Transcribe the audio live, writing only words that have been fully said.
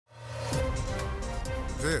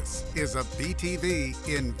This is a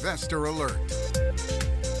BTV Investor Alert.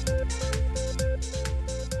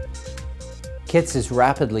 KITS is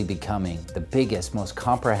rapidly becoming the biggest, most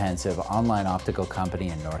comprehensive online optical company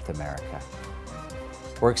in North America.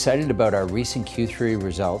 We're excited about our recent Q3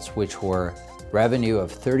 results, which were revenue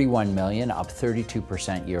of $31 million, up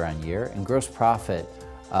 32% year on year, and gross profit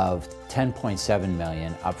of $10.7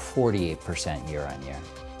 million, up 48% year on year.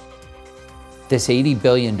 This $80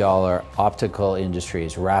 billion optical industry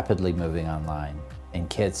is rapidly moving online, and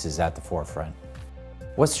KITS is at the forefront.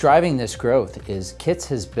 What's driving this growth is KITS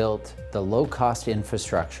has built the low-cost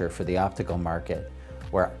infrastructure for the optical market,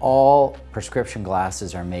 where all prescription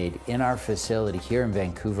glasses are made in our facility here in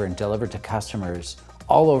Vancouver and delivered to customers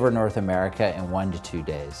all over North America in 1 to 2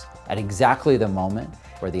 days, at exactly the moment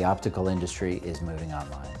where the optical industry is moving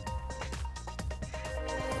online.